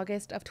until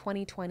August of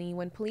 2020,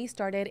 when police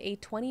started a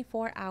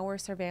 24-hour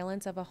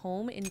surveillance of a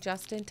home in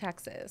Justin,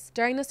 Texas.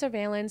 During the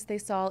surveillance, they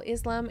saw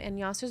Islam and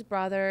Yaser's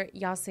brother,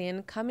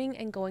 Yasin, coming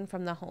and going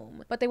from the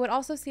home. But they would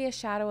also see a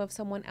shadow of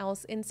someone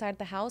else inside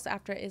the house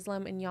after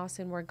Islam and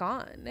Yasin were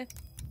gone.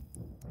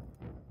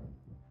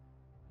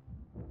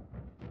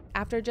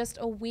 After just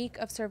a week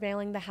of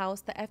surveilling the house,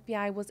 the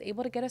FBI was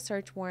able to get a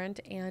search warrant,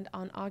 and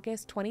on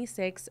August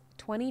 26,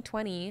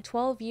 2020,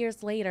 12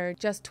 years later,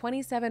 just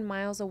 27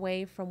 miles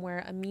away from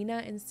where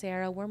Amina and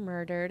Sarah were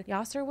murdered,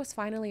 Yaser was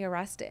finally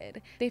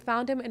arrested. They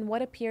found him in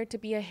what appeared to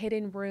be a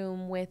hidden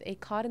room with a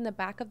cot in the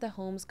back of the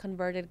home's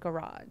converted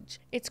garage.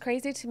 It's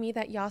crazy to me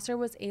that Yaser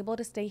was able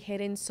to stay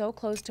hidden so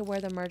close to where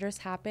the murders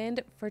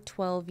happened for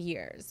 12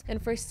 years.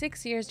 And for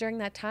 6 years during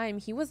that time,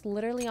 he was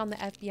literally on the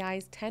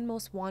FBI's 10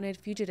 most wanted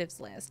fugitives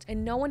list,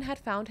 and no one had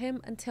found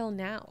him until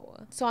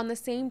now. So on the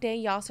same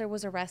day Yaser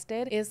was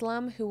arrested,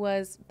 Islam, who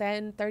was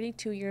then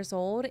 32 years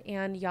old,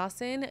 and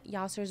Yasin,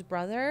 Yaser's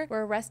brother,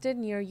 were arrested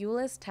near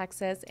Euless,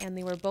 Texas, and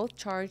they were both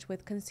charged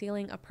with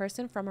concealing a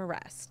person from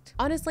arrest.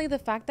 Honestly, the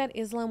fact that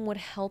Islam would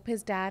help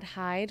his dad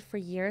hide for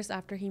years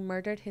after he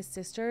murdered his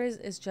sisters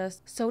is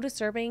just so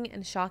disturbing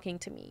and shocking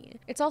to me.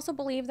 It's also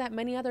believed that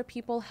many other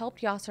people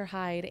helped Yaser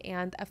hide,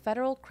 and a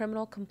federal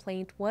criminal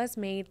complaint was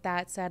made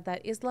that said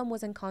that Islam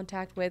was in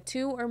contact with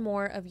 2 or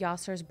more of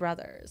Yaser's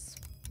brothers.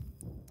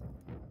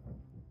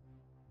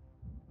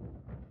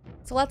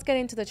 So let's get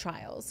into the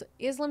trials.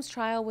 Islam's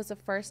trial was the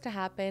first to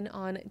happen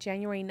on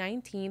January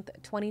 19th,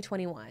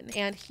 2021,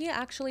 and he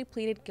actually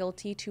pleaded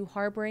guilty to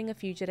harboring a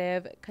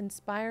fugitive,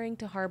 conspiring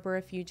to harbor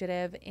a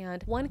fugitive,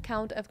 and 1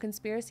 count of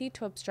conspiracy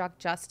to obstruct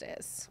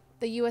justice.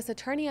 The U.S.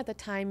 attorney at the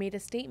time made a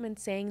statement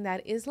saying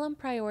that Islam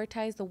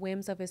prioritized the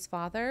whims of his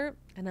father,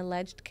 an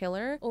alleged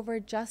killer, over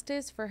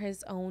justice for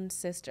his own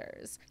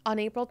sisters. On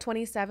April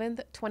 27,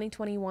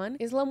 2021,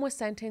 Islam was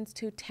sentenced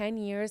to 10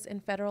 years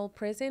in federal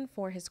prison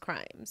for his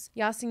crimes.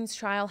 Yasin's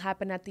trial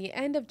happened at the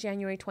end of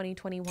January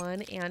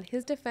 2021, and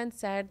his defense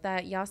said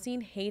that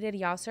Yasin hated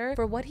Yaser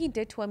for what he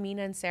did to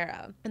Amina and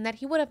Sarah, and that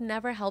he would have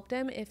never helped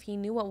him if he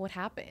knew what would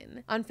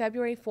happen. On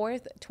February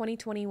 4th,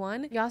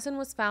 2021, Yasin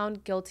was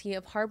found guilty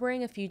of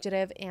harboring a fugitive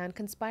and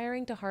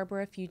conspiring to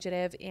harbor a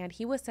fugitive, and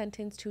he was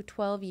sentenced to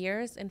 12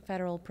 years in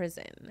federal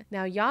prison.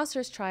 Now,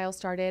 Yaser's trial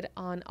started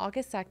on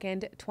August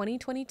 2nd,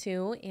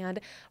 2022, and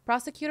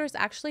prosecutors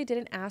actually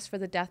didn't ask for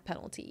the death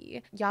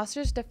penalty.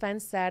 Yaser's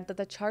defense said that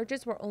the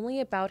charges were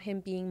only about him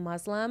being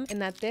Muslim, and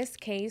that this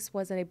case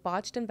was a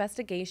botched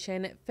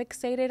investigation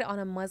fixated on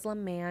a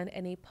Muslim man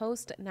in a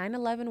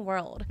post-9/11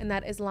 world, and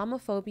that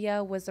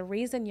Islamophobia was the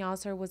reason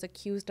Yaser was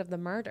accused of the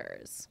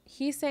murders.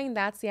 He's saying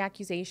that's the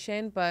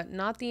accusation, but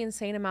not the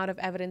insane amount of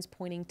evidence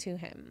pointing to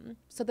him.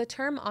 So the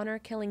term honor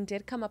killing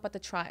did come up at the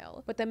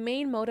trial, but the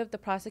main motive the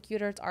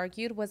prosecutors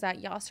argued was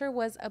that Yaser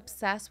was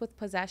obsessed with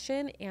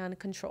possession and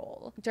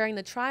control. During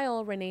the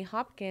trial, Renee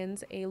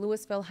Hopkins, a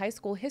Louisville high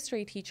school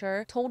history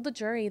teacher, told the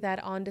jury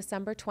that on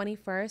December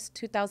 21st,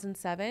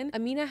 2007,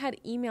 Amina had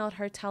emailed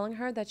her telling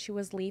her that she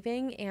was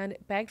leaving and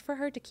begged for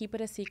her to keep it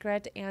a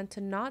secret and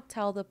to not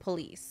tell the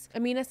police.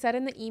 Amina said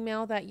in the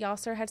email that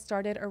Yaser had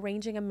started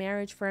arranging a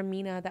marriage for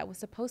Amina that was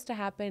supposed to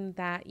happen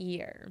that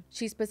year.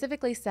 She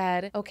specifically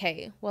said,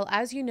 "Okay, well,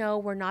 as you know,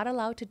 we're not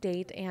allowed to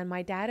date and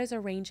my dad is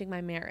arranging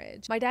my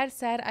marriage. My dad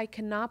said I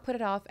cannot put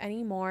it off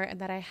anymore and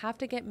that I have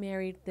to get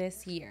married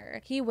this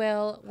year. He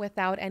will,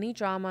 without any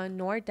drama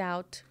nor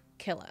doubt,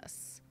 kill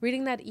us."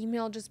 Reading that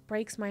email just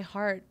breaks my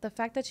heart. The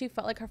fact that she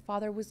felt like her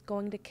father was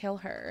going to kill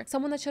her,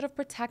 someone that should have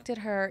protected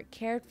her,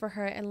 cared for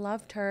her, and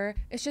loved her,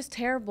 is just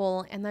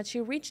terrible, and that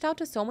she reached out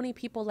to so many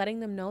people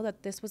letting them know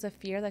that this was a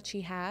fear that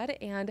she had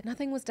and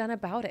nothing was done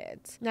about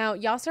it. Now,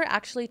 Yaser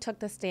actually took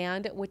the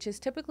stand, which is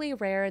typically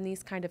rare in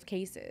these kind of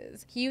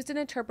cases. He used an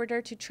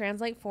interpreter to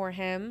translate for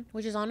him,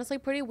 which is honestly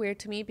pretty weird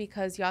to me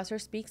because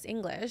Yaser speaks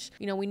English.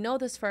 You know, we know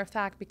this for a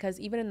fact because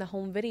even in the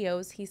home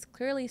videos, he's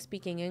clearly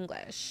speaking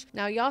English.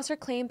 Now, Yaser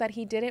claimed that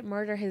he didn't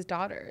murder his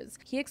daughters.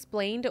 He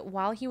explained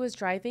while he was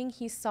driving,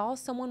 he saw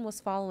someone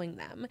was following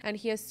them, and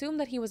he assumed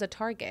that he was a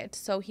target,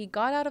 so he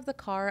got out of the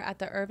car at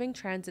the Irving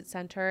Transit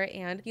Center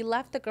and he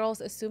left the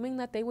girls assuming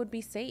that they would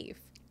be safe.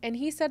 And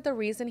he said the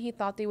reason he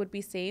thought they would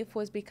be safe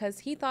was because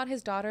he thought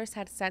his daughters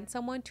had sent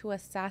someone to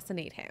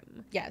assassinate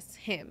him. Yes,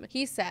 him.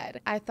 He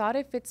said, "I thought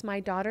if it's my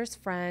daughter's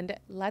friend,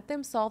 let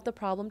them solve the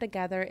problem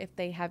together if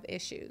they have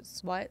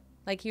issues." What?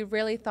 Like, he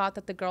really thought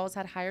that the girls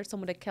had hired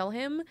someone to kill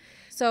him?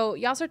 So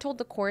Yaser told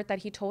the court that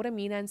he told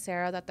Amina and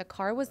Sarah that the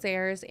car was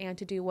theirs and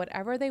to do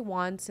whatever they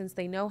want since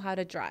they know how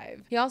to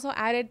drive. He also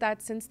added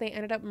that since they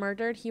ended up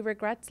murdered, he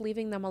regrets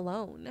leaving them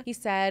alone. He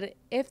said,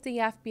 if the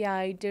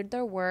FBI did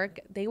their work,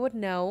 they would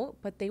know,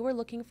 but they were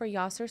looking for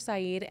Yaser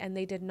Said and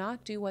they did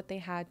not do what they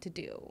had to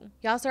do.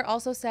 Yaser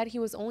also said he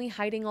was only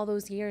hiding all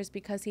those years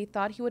because he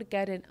thought he would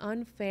get an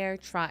unfair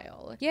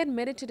trial. He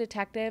admitted to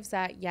detectives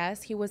that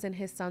yes, he was in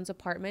his son's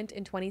apartment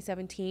in 2017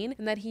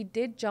 and that he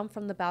did jump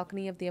from the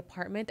balcony of the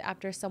apartment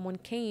after someone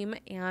came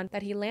and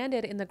that he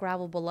landed in the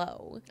gravel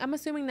below. I'm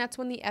assuming that's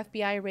when the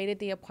FBI raided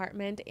the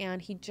apartment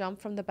and he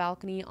jumped from the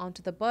balcony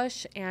onto the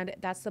bush, and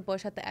that's the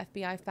bush that the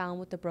FBI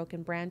found with the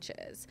broken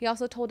branches. He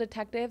also told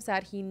detectives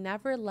that he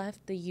never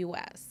left the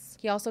US.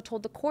 He also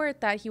told the court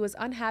that he was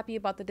unhappy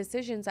about the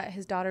decisions that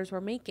his daughters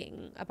were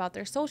making about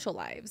their social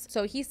lives.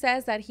 So he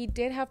says that he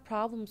did have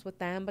problems with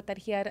them, but that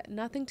he had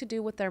nothing to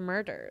do with their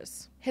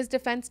murders. His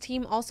defense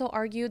team also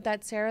argued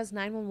that Sarah's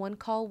 911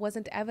 call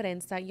wasn't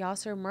evidence that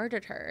Yaser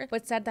murdered her,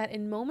 but said that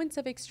in moments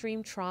of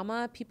extreme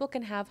trauma, people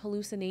can have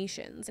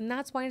hallucinations, and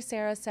that's why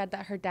Sarah said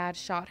that her dad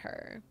shot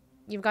her.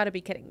 You've got to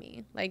be kidding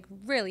me. Like,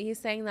 really, he's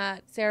saying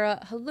that Sarah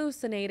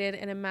hallucinated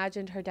and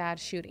imagined her dad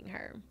shooting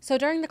her. So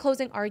during the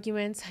closing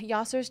arguments,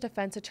 Yaser's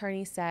defense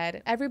attorney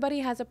said, everybody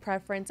has a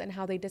preference in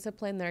how they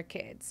discipline their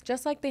kids,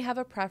 just like they have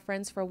a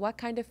preference for what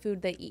kind of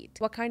food they eat,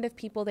 what kind of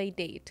people they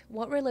date,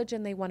 what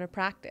religion they want to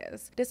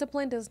practice.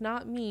 Discipline does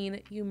not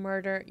mean you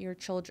murder your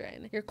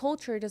children. Your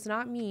culture does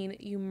not mean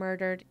you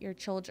murdered your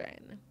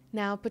children.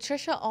 Now,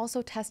 Patricia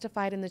also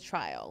testified in the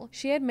trial.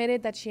 She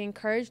admitted that she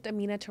encouraged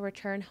Amina to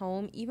return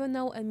home even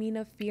though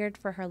Amina feared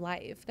for her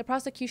life. The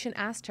prosecution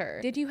asked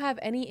her, "Did you have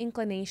any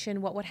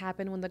inclination what would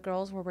happen when the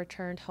girls were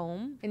returned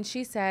home?" And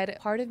she said,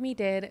 "Part of me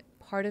did,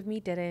 part of me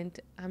didn't.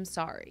 I'm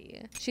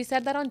sorry." She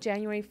said that on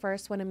January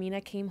 1st when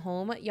Amina came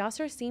home,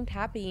 Yaser seemed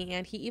happy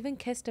and he even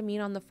kissed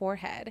Amina on the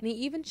forehead and he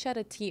even shed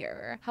a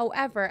tear.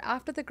 However,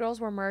 after the girls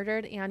were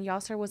murdered and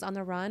Yaser was on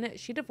the run,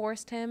 she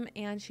divorced him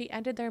and she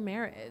ended their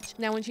marriage.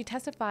 Now, when she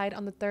testified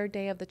on the third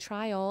day of the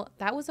trial,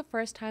 that was the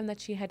first time that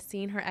she had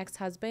seen her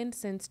ex-husband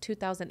since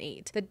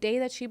 2008, the day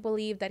that she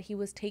believed that he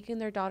was taking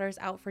their daughters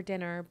out for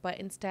dinner but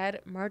instead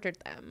murdered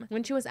them.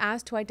 When she was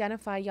asked to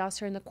identify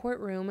Yaser in the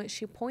courtroom,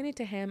 she pointed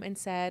to him and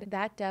said,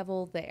 "That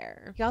devil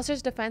there."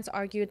 Yaser's defense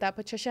argued that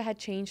Patricia had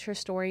changed her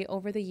story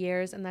over the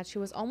years and that she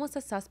was almost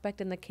a suspect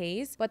in the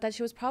case, but that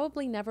she was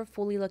probably never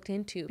fully looked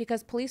into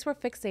because police were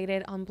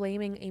fixated on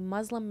blaming a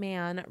Muslim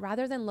man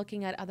rather than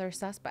looking at other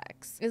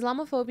suspects.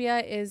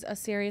 Islamophobia is a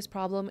serious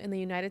problem in the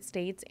United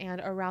States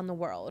and around the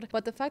world,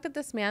 but the fact that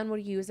this man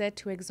would use it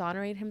to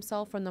exonerate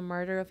himself from the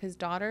murder of his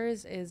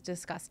daughters is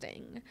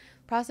disgusting.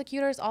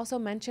 Prosecutors also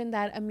mentioned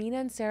that Amina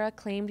and Sarah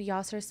claimed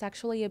Yaser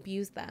sexually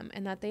abused them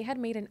and that they had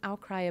made an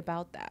outcry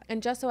about that.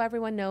 And just so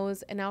everyone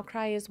knows, an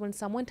outcry is when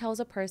someone tells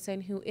a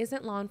person who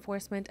isn't law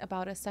enforcement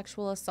about a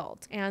sexual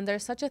assault, and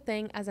there's such a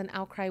thing as an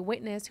outcry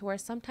witness who are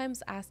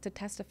sometimes asked to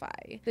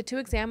testify. The two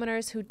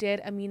examiners who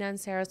did Amina and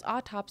Sarah's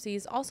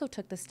autopsies also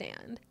took the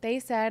stand. They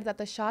said that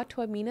the shot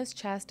to Amina's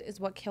chest is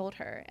what killed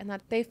her, and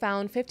that they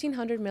found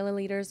 1,500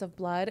 milliliters of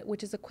blood,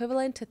 which is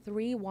equivalent to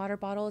 3 water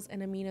bottles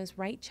in Amina's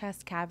right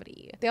chest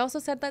cavity. They also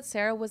said that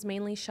Sarah was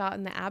mainly shot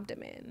in the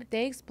abdomen.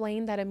 They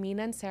explained that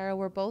Amina and Sarah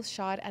were both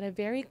shot at a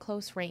very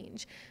close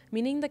range,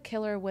 meaning the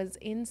killer was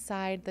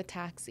inside the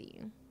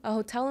taxi. A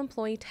hotel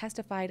employee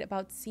testified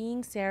about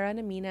seeing Sarah and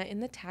Amina in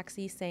the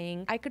taxi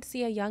saying, "I could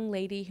see a young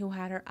lady who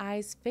had her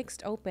eyes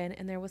fixed open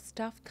and there was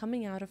stuff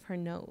coming out of her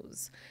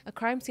nose." A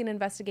crime scene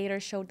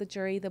investigator showed the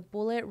jury the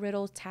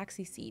bullet-riddled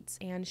taxi seats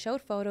and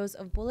showed photos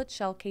of bullet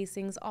shell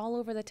casings all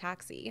over the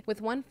taxi,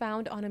 with one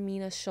found on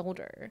Amina's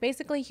shoulder.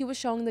 Basically, he was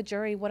showing the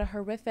jury what a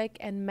horrific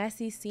and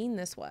messy scene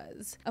this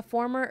was. A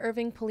former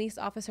Irving police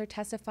officer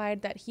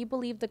testified that he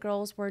believed the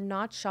girls were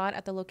not shot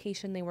at the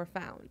location they were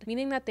found,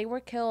 meaning that they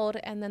were killed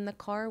and then the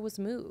car car was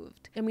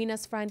moved.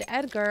 Amina's friend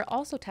Edgar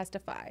also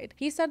testified.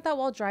 He said that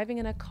while driving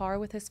in a car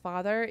with his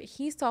father,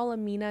 he saw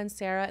Amina and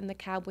Sarah in the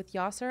cab with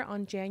Yaser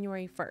on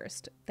January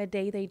 1st, the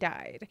day they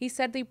died. He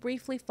said they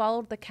briefly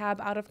followed the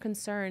cab out of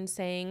concern,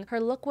 saying her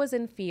look was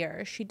in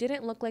fear. She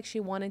didn't look like she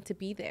wanted to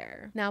be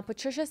there. Now,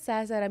 Patricia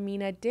says that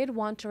Amina did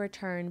want to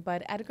return,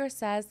 but Edgar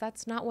says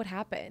that's not what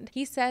happened.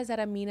 He says that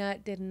Amina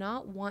did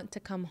not want to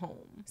come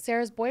home.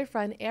 Sarah's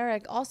boyfriend,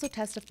 Eric, also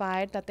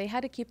testified that they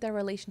had to keep their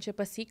relationship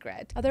a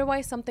secret.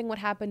 Otherwise, something would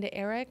happen to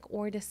Eric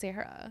or to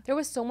Sarah. There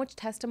was so much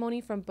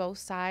testimony from both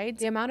sides.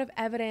 The amount of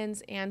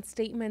evidence and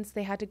statements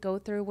they had to go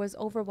through was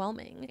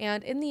overwhelming.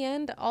 And in the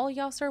end, all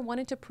Yaser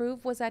wanted to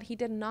prove was that he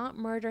did not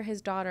murder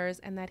his daughters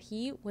and that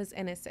he was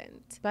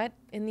innocent. But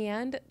in the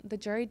end, the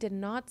jury did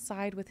not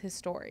side with his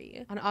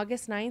story. On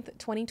August 9th,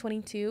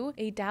 2022,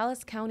 a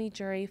Dallas County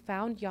jury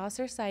found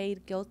Yaser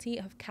Said guilty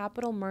of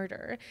capital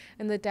murder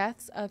in the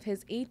deaths of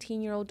his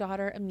 18-year-old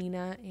daughter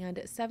Amina and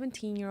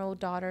 17-year-old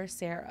daughter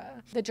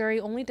Sarah. The jury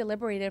only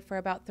deliberated for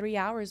about 3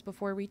 hours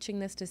before reaching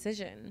this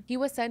decision. He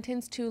was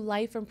sentenced to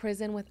life in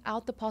prison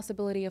without the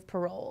possibility of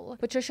parole.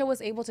 Patricia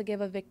was able to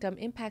give a victim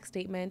impact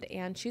statement,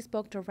 and she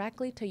spoke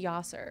directly to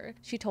Yaser.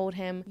 She told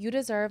him, "You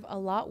deserve a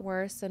lot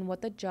worse than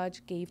what the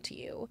judge gave to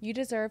you. You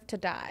deserve to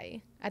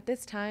die. At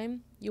this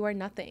time, you are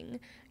nothing.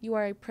 You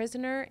are a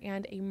prisoner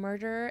and a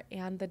murderer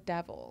and the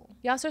devil."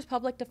 Yaser's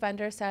public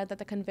defender said that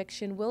the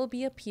conviction will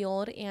be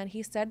appealed, and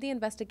he said the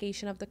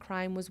investigation of the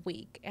crime was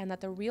weak and that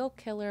the real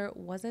killer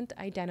wasn't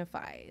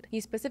identified. He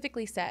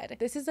specifically said,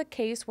 "This is a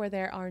case where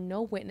there are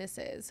no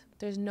witnesses.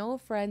 There's no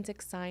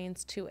forensic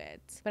science to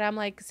it." But I'm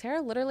like,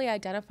 Sarah literally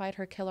identified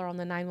her killer on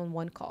the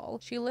 911 call.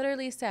 She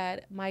literally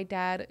said, "My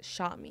dad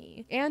shot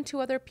me." And 2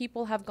 other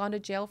people have gone to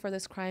jail for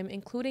this crime,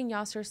 including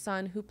Yaser's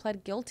son, who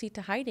pled guilty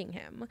to hiding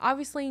him.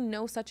 Obviously,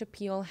 no such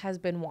appeal has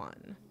been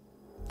won.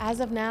 As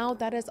of now,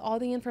 that is all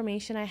the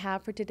information I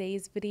have for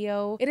today's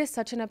video. It is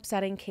such an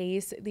upsetting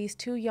case. These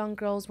 2 young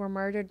girls were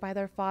murdered by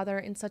their father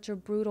in such a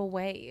brutal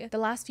way. The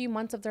last few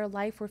months of their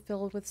life were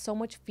filled with so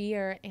much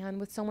fear and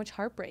with so much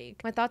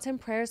heartbreak. My thoughts and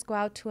prayers go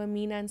out to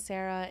Amina and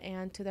Sarah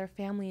and to their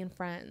family and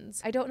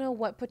friends. I don't know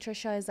what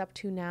Patricia is up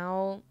to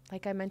now.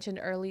 Like I mentioned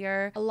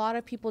earlier, a lot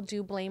of people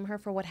do blame her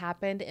for what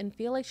happened and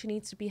feel like she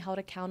needs to be held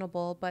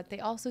accountable, but they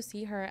also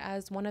see her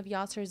as one of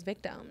Yaser's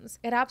victims.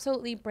 It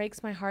absolutely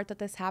breaks my heart that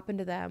this happened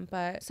to them,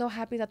 but so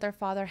happy that their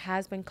father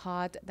has been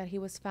caught, that he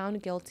was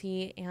found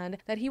guilty, and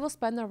that he will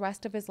spend the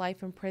rest of his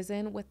life in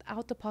prison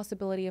without the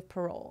possibility of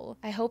parole.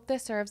 I hope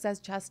this serves as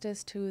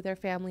justice to their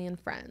family and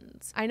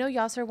friends. I know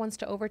Yaser wants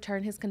to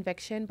overturn his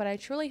conviction, but I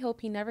truly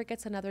hope he never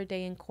gets another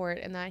day in court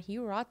and that he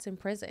rots in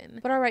prison.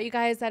 But alright, you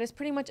guys, that is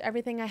pretty much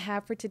everything I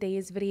have for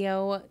today's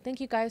video.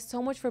 Thank you guys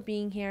so much for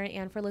being here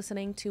and for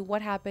listening to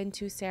what happened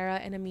to Sarah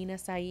and Amina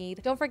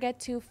Said. Don't forget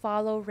to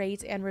follow,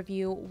 rate, and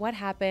review What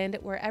Happened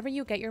wherever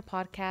you get your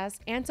podcast,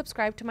 and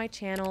subscribe to my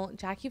channel,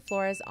 Jackie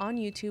Flores, on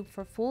YouTube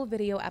for full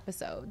video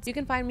episodes. You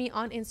can find me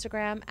on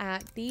Instagram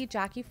at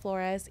 @Jackie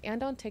Flores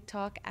and on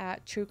TikTok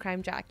at True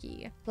Crime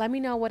Jackie. Let me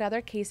know what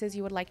other cases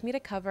you would like me to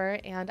cover,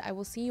 and I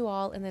will see you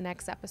all in the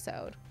next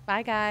episode.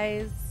 Bye,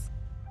 guys.